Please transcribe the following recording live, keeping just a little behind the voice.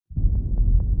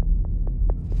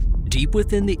Deep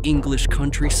within the English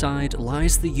countryside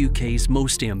lies the UK's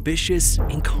most ambitious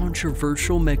and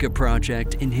controversial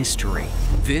megaproject in history.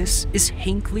 This is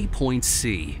Hinkley Point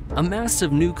C, a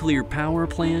massive nuclear power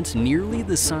plant nearly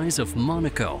the size of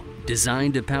Monaco,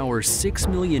 designed to power 6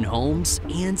 million homes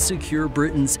and secure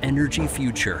Britain's energy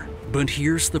future. But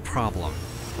here's the problem.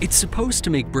 It's supposed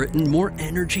to make Britain more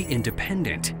energy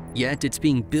independent, yet it's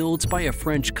being built by a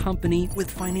French company with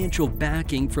financial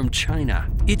backing from China.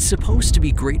 It's supposed to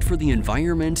be great for the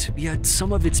environment, yet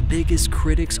some of its biggest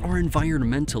critics are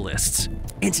environmentalists.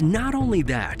 And not only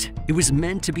that, it was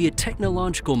meant to be a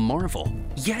technological marvel,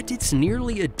 yet it's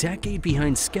nearly a decade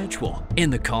behind schedule,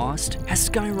 and the cost has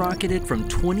skyrocketed from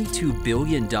 $22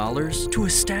 billion to a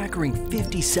staggering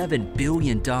 $57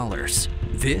 billion.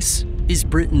 This is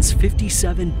Britain's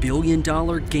 $57 billion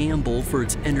gamble for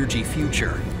its energy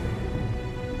future.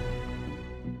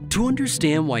 To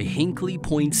understand why Hinkley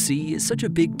Point C is such a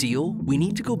big deal, we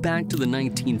need to go back to the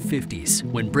 1950s,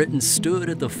 when Britain stood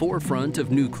at the forefront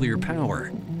of nuclear power.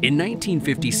 In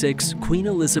 1956, Queen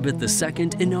Elizabeth II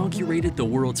inaugurated the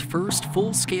world's first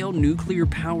full-scale nuclear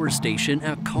power station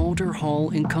at Calder Hall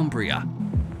in Cumbria.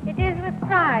 It is with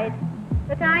pride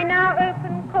that I now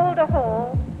open Calder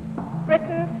Hall,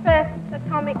 Britain's first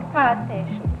atomic power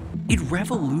station. It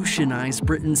revolutionized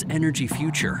Britain's energy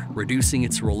future, reducing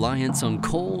its reliance on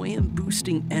coal and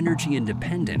boosting energy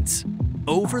independence.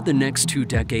 Over the next 2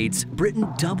 decades, Britain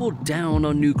doubled down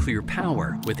on nuclear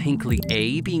power, with Hinkley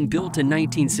A being built in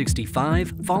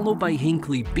 1965, followed by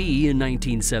Hinkley B in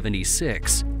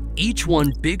 1976. Each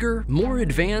one bigger, more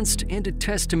advanced, and a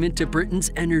testament to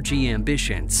Britain's energy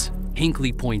ambitions.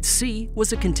 Hinkley Point C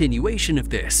was a continuation of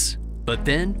this. But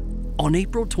then, on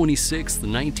April 26,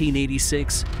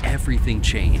 1986, everything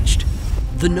changed.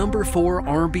 The number 4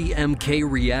 RBMK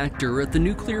reactor at the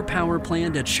nuclear power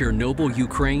plant at Chernobyl,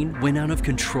 Ukraine went out of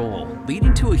control,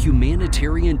 leading to a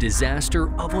humanitarian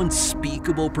disaster of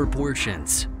unspeakable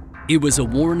proportions. It was a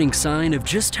warning sign of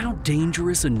just how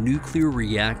dangerous a nuclear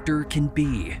reactor can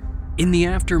be. In the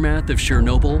aftermath of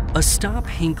Chernobyl, a Stop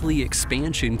Hinkley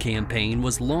expansion campaign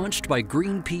was launched by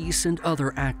Greenpeace and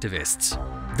other activists.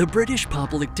 The British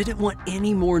public didn't want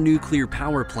any more nuclear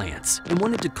power plants and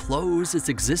wanted to close its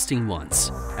existing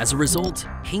ones. As a result,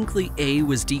 Hinkley A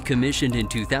was decommissioned in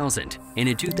 2000, and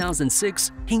in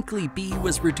 2006, Hinkley B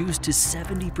was reduced to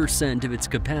 70% of its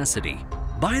capacity.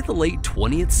 By the late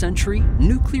 20th century,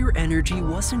 nuclear energy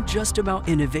wasn't just about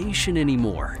innovation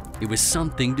anymore. It was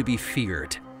something to be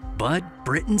feared. But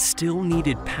Britain still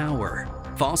needed power.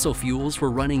 Fossil fuels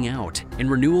were running out, and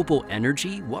renewable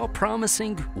energy, while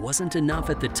promising, wasn't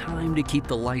enough at the time to keep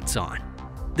the lights on.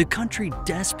 The country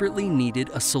desperately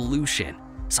needed a solution,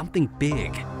 something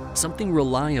big, something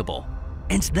reliable.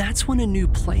 And that's when a new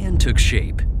plan took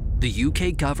shape. The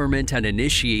UK government had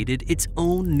initiated its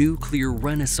own nuclear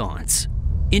renaissance.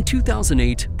 In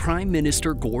 2008, Prime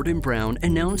Minister Gordon Brown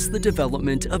announced the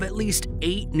development of at least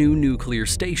 8 new nuclear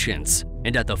stations,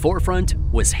 and at the forefront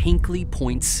was Hinkley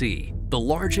Point C, the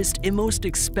largest and most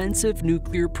expensive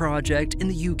nuclear project in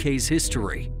the UK's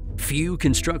history. Few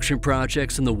construction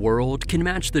projects in the world can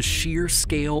match the sheer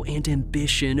scale and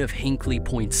ambition of Hinkley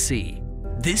Point C.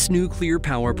 This nuclear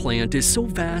power plant is so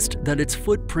vast that its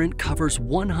footprint covers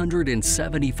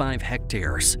 175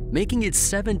 hectares, making it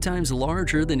 7 times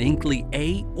larger than Hinkley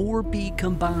A or B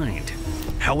combined.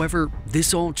 However,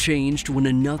 this all changed when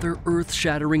another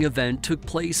earth-shattering event took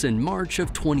place in March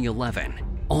of 2011.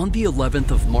 On the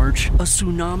 11th of March, a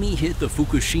tsunami hit the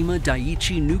Fukushima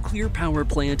Daiichi nuclear power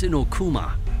plant in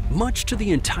Okuma. Much to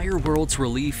the entire world's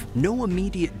relief, no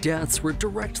immediate deaths were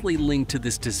directly linked to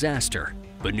this disaster,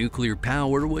 but nuclear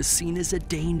power was seen as a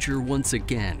danger once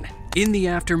again. In the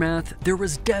aftermath, there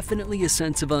was definitely a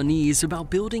sense of unease about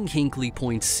building Hinkley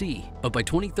Point C, but by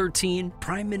 2013,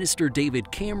 Prime Minister David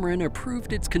Cameron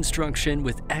approved its construction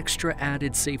with extra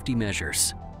added safety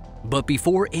measures. But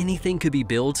before anything could be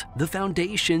built, the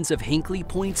foundations of Hinkley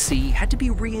Point C had to be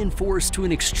reinforced to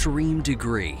an extreme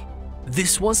degree.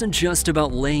 This wasn't just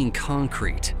about laying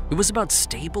concrete, it was about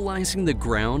stabilizing the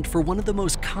ground for one of the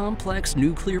most complex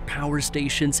nuclear power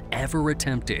stations ever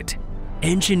attempted.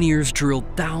 Engineers drilled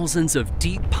thousands of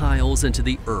deep piles into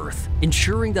the earth,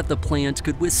 ensuring that the plant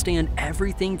could withstand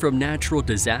everything from natural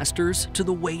disasters to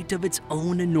the weight of its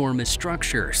own enormous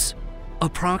structures.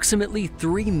 Approximately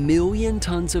 3 million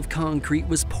tons of concrete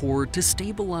was poured to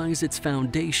stabilize its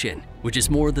foundation, which is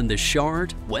more than the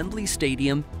Shard, Wembley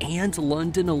Stadium, and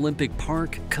London Olympic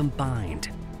Park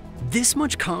combined. This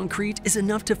much concrete is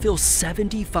enough to fill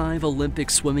 75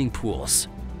 Olympic swimming pools.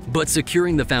 But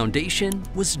securing the foundation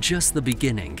was just the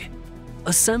beginning.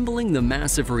 Assembling the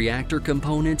massive reactor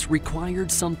components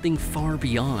required something far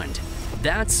beyond.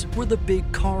 That's where the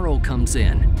Big Carl comes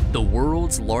in, the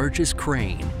world's largest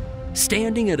crane.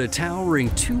 Standing at a towering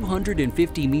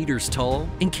 250 meters tall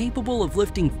and capable of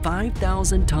lifting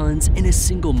 5,000 tons in a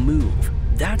single move.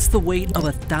 That's the weight of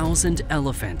 1,000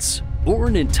 elephants, or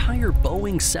an entire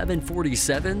Boeing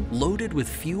 747 loaded with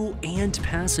fuel and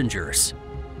passengers.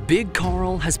 Big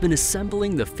Carl has been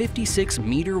assembling the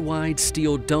 56-meter-wide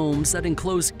steel domes that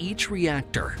enclose each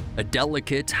reactor, a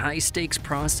delicate, high-stakes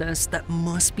process that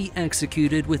must be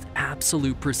executed with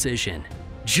absolute precision.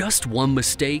 Just one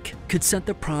mistake could set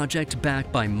the project back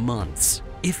by months,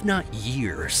 if not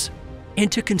years.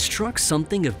 And to construct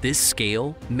something of this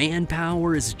scale,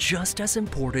 manpower is just as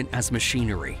important as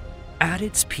machinery. At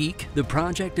its peak, the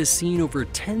project has seen over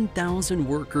 10,000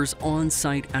 workers on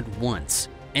site at once.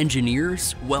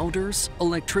 Engineers, welders,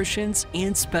 electricians,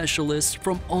 and specialists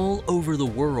from all over the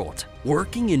world,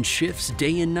 working in shifts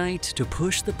day and night to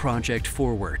push the project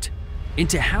forward. And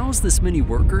to house this many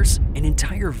workers, an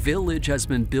entire village has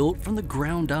been built from the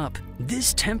ground up.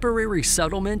 This temporary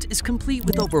settlement is complete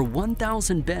with over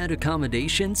 1,000 bed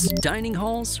accommodations, dining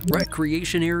halls,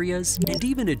 recreation areas, and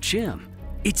even a gym.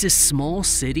 It's a small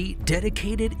city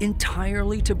dedicated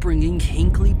entirely to bringing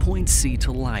Hinkley Point C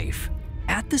to life.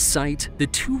 At the site, the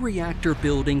 2 reactor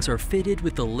buildings are fitted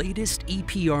with the latest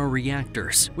EPR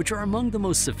reactors, which are among the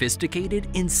most sophisticated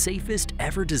and safest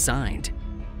ever designed.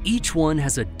 Each one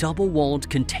has a double-walled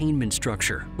containment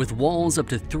structure with walls up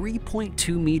to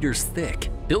 3.2 meters thick,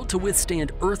 built to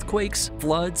withstand earthquakes,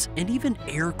 floods, and even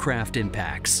aircraft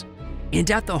impacts. And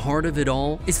at the heart of it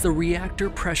all is the reactor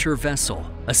pressure vessel,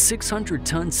 a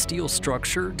 600-ton steel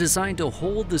structure designed to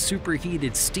hold the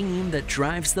superheated steam that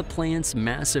drives the plant's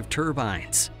massive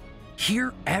turbines.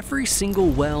 Here, every single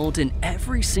weld and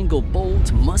every single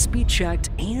bolt must be checked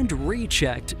and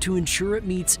rechecked to ensure it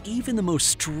meets even the most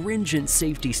stringent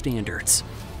safety standards.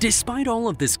 Despite all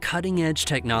of this cutting-edge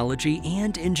technology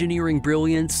and engineering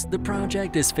brilliance, the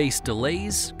project has faced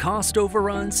delays, cost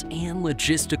overruns, and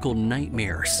logistical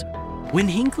nightmares. When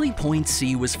Hinkley Point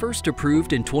C was first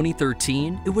approved in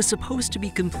 2013, it was supposed to be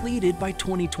completed by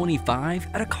 2025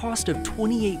 at a cost of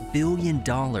 $28 billion.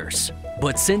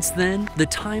 But since then, the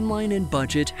timeline and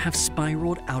budget have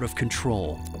spiraled out of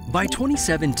control. By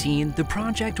 2017, the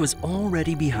project was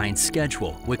already behind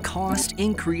schedule, with cost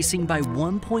increasing by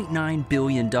 $1.9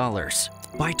 billion.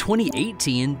 By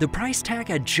 2018, the price tag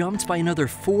had jumped by another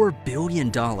 $4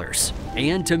 billion.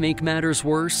 And to make matters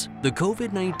worse, the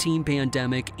COVID-19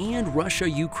 pandemic and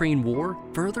Russia-Ukraine war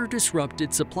further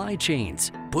disrupted supply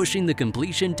chains, pushing the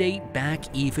completion date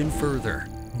back even further.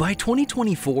 By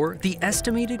 2024, the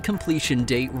estimated completion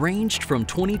date ranged from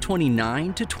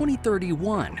 2029 to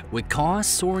 2031, with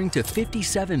costs soaring to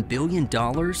 $57 billion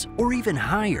or even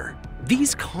higher.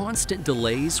 These constant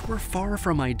delays were far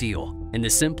from ideal, and the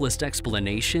simplest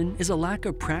explanation is a lack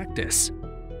of practice.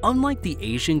 Unlike the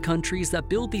Asian countries that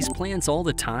build these plants all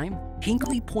the time,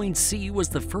 Hinkley Point C was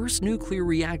the first nuclear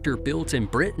reactor built in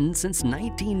Britain since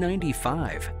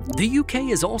 1995. The UK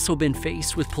has also been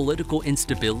faced with political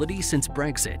instability since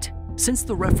Brexit. Since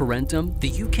the referendum,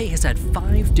 the UK has had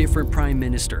 5 different prime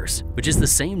ministers, which is the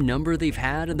same number they've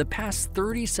had in the past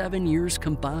 37 years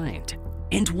combined.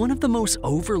 And one of the most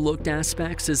overlooked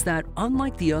aspects is that,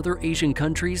 unlike the other Asian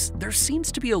countries, there seems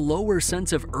to be a lower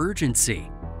sense of urgency.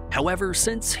 However,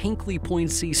 since Hinkley Point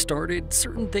C started,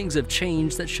 certain things have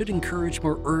changed that should encourage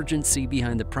more urgency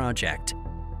behind the project.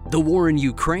 The war in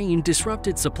Ukraine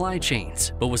disrupted supply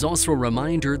chains, but was also a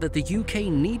reminder that the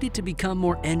UK needed to become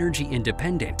more energy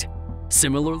independent.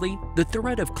 Similarly, the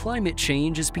threat of climate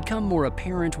change has become more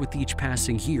apparent with each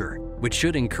passing year, which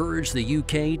should encourage the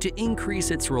UK to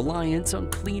increase its reliance on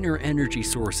cleaner energy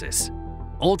sources.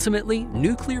 Ultimately,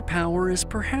 nuclear power is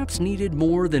perhaps needed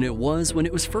more than it was when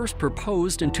it was first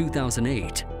proposed in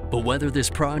 2008. But whether this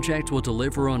project will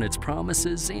deliver on its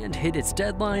promises and hit its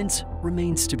deadlines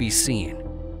remains to be seen.